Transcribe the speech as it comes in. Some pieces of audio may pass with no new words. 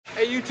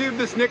YouTube,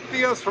 this is Nick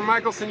Theos from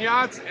Mikelson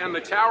Yachts, and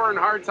the tower and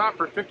hardtop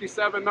for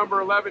 57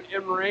 number 11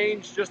 in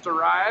range just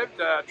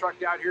arrived.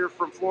 Trucked out here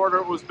from Florida.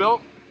 It was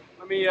built.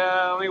 Let me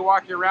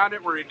walk you around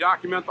it where we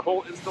document the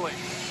whole installation.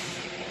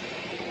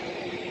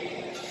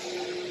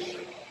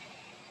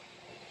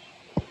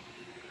 All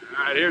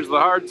right, here's the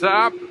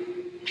hardtop.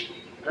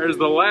 There's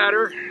the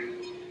ladder.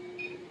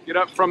 Get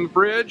up from the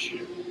bridge.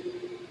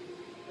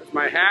 There's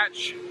my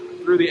hatch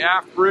through the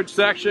aft bridge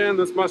section.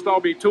 This must all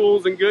be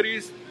tools and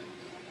goodies.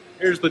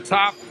 Here's the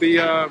top,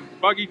 the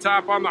buggy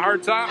top on the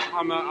hardtop,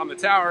 on the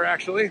tower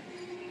actually.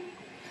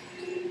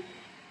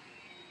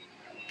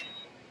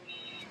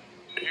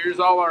 Here's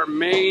all our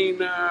main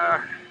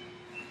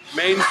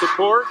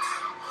supports.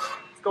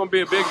 It's going to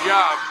be a big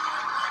job.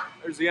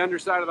 There's the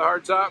underside of the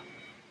hardtop.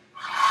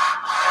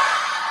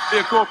 Be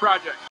a cool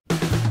project.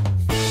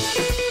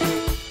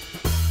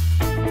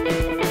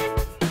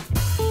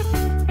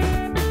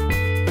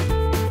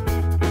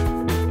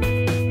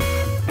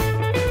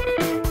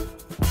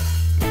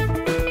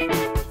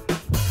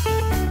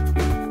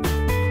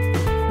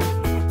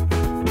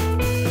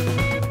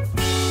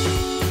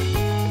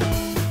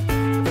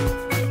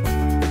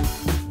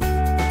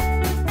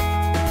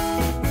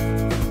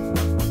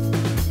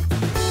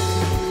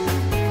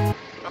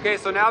 Okay,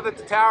 so now that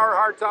the tower,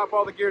 hardtop,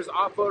 all the gear's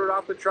offloaded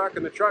off the truck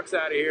and the truck's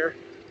out of here,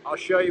 I'll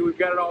show you we've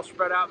got it all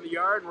spread out in the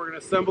yard. We're going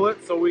to assemble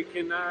it so we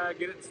can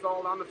get it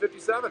installed on the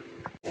 57.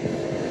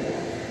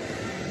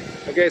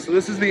 Okay, so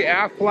this is the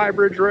aft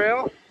flybridge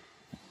rail.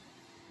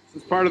 This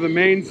is part of the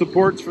main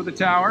supports for the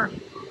tower.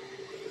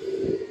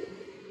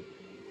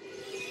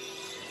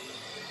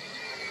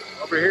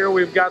 Over here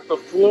we've got the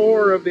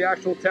floor of the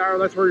actual tower.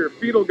 That's where your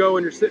feet will go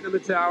when you're sitting in the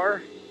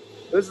tower.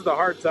 This is the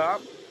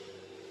hardtop.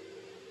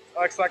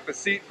 Looks like the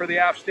seat for the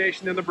aft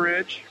station in the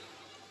bridge.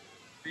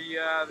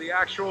 The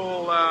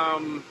actual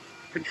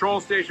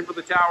control station for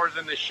the tower is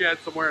in this shed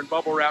somewhere in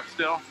bubble wrap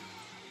still.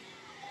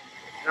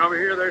 And over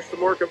here there's some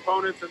more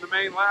components in the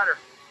main ladder.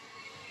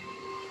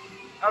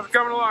 How's it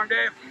coming along,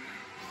 Dave?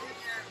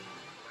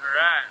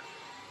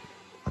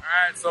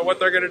 Alright, so what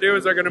they're going to do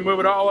is they're going to move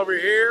it all over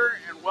here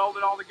and weld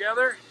it all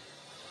together,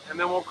 and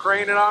then we'll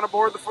crane it on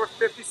aboard the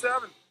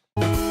 57.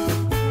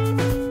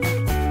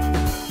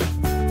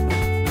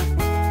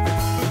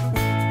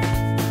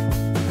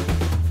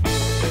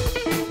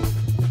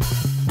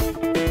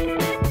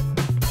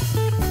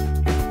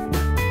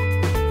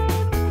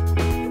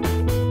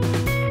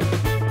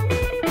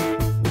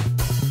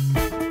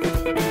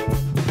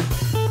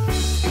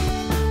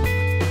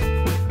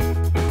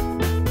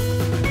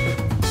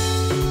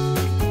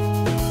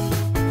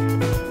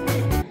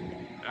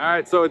 All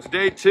right, so it's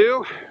day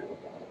 2.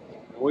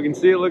 We can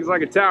see it looks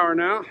like a tower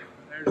now.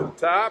 There's the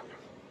top,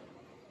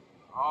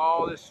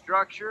 all this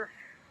structure.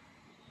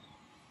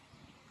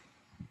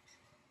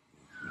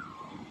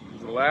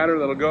 There's a ladder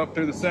that'll go up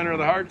through the center of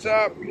the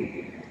hardtop.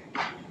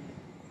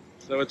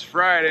 So it's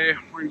Friday.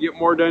 We're gonna get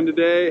more done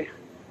today.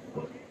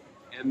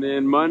 And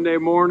then Monday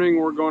morning,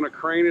 we're gonna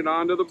crane it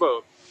onto the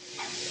boat.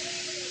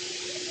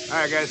 All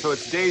right, guys, so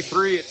it's day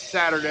 3, it's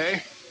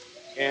Saturday.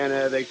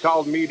 And they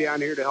called me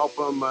down here to help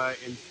them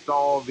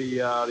install the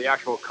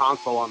actual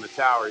console on the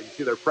tower. You can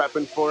see they're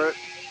prepping for it.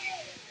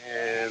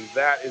 And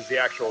that is the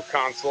actual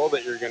console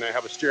that you're going to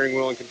have a steering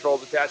wheel and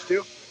controls attached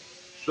to.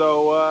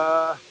 So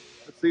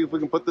let's see if we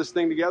can put this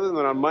thing together. And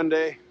then on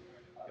Monday,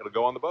 it'll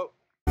go on the boat.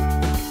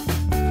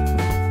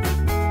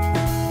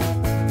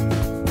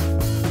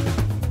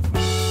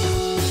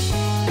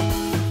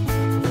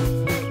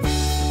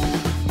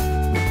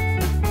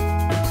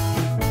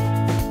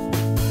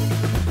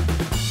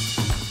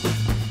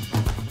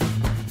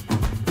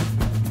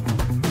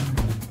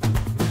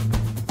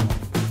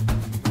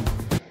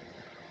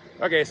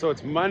 Okay, so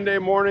it's Monday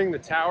morning. The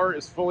tower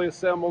is fully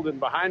assembled, and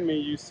behind me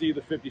you see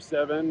the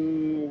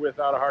 57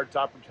 without a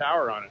hardtop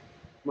tower on it.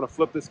 I'm gonna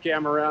flip this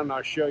camera around and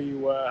I'll show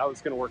you how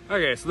it's gonna work.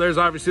 Okay, so there's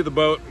obviously the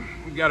boat.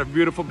 We've got a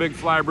beautiful big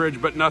fly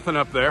bridge, but nothing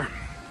up there.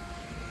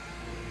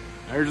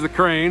 There's the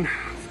crane.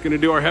 It's gonna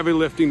do our heavy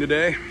lifting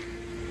today.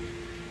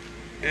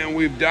 And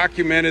we've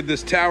documented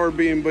this tower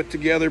being put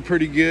together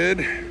pretty good.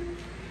 And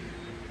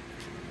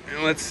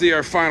let's see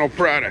our final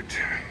product.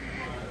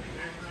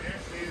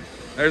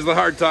 There's the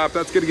hardtop.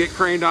 That's going to get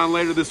craned on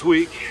later this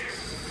week.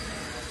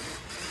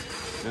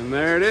 And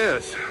there it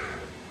is.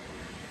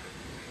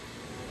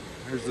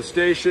 There's the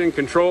station,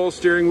 control,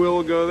 steering wheel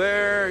will go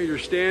there. You're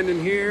standing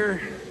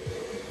here.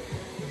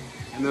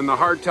 And then the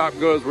hardtop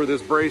goes where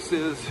this brace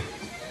is.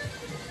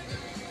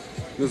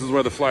 This is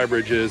where the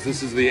flybridge is.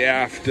 This is the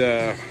aft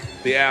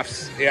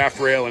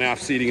rail and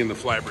aft seating in the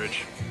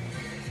flybridge.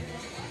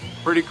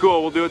 Pretty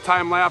cool. We'll do a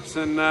time lapse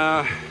and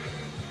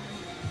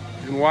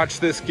watch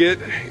this get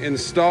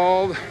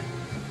installed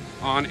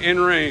on in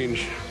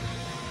range.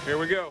 Here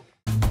we go.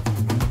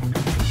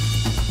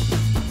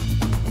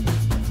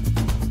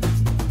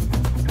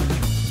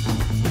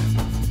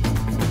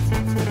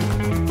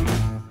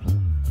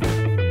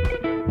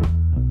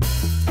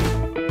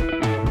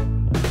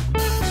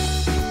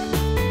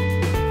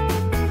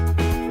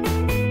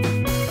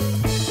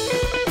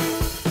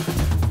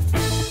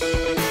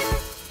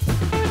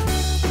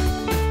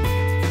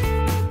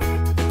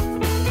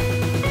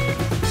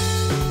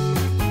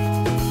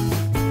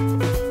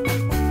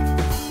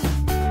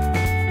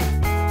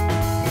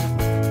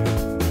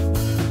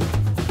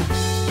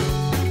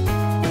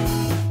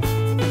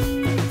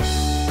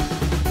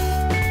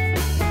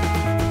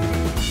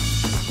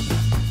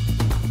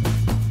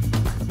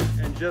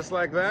 just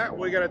like that,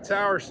 we got a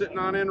tower sitting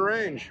on in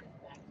range.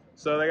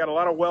 So they got a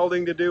lot of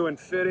welding to do and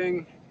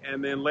fitting,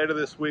 and then later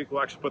this week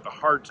we'll actually put the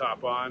hard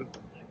top on.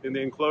 Then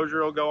the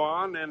enclosure will go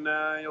on, and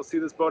you'll see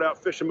this boat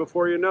out fishing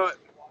before you know it.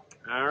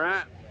 All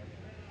right.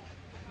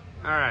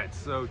 All right,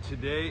 so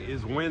today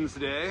is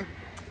Wednesday.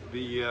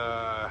 The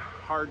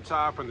hard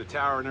top and the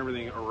tower and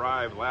everything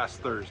arrived last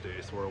Thursday,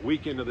 so we're a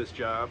week into this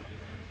job.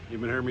 You've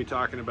been hearing me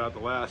talking about the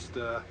last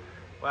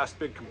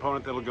big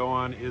component that'll go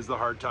on is the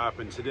hard top,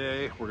 and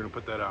today we're gonna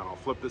put that on. I'll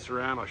flip this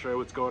around, I'll show you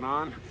what's going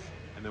on,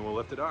 and then we'll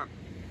lift it on.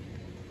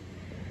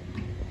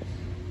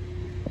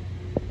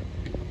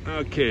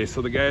 Okay,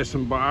 so the guys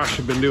from Bausch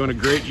have been doing a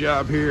great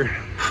job here.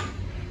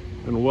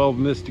 Been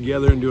welding this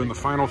together and doing the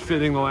final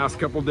fitting the last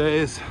couple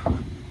days.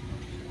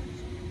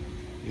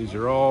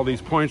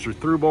 These points are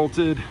through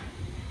bolted.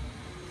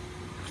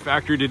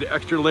 Factory did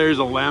extra layers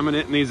of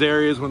laminate in these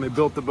areas when they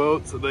built the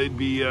boat so they'd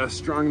be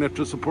strong enough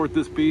to support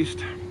this beast.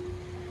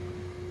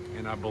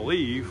 And I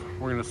believe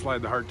we're gonna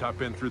slide the hard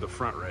top in through the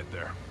front right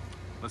there.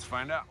 Let's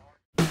find out.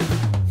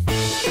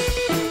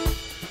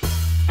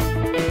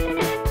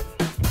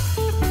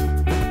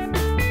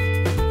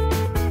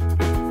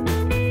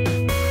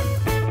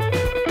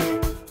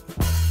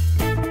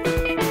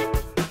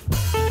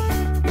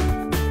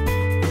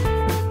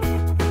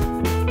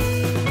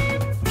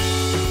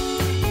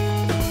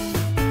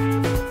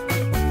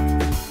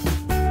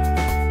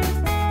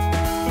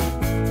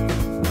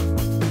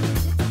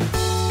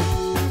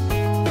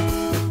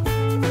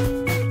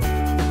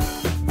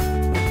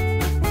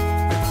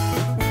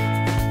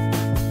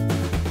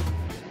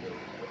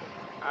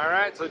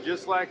 So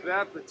just like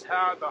that,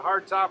 the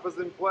hard top is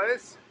in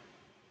place.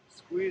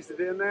 Squeezed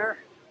it in there.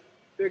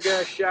 Big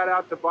shout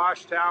out to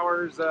Bausch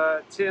Towers,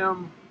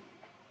 Tim,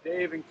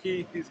 Dave, and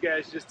Keith. These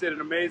guys just did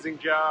an amazing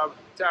job.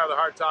 The tower, the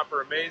hard top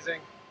are amazing.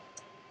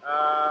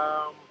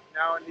 Now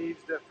it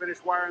needs to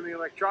finish wiring the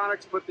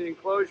electronics, put the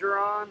enclosure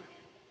on,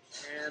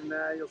 and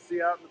you'll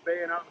see out in the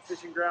bay and out in the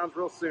fishing grounds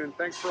real soon.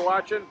 Thanks for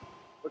watching.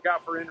 Look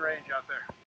out for in range out there.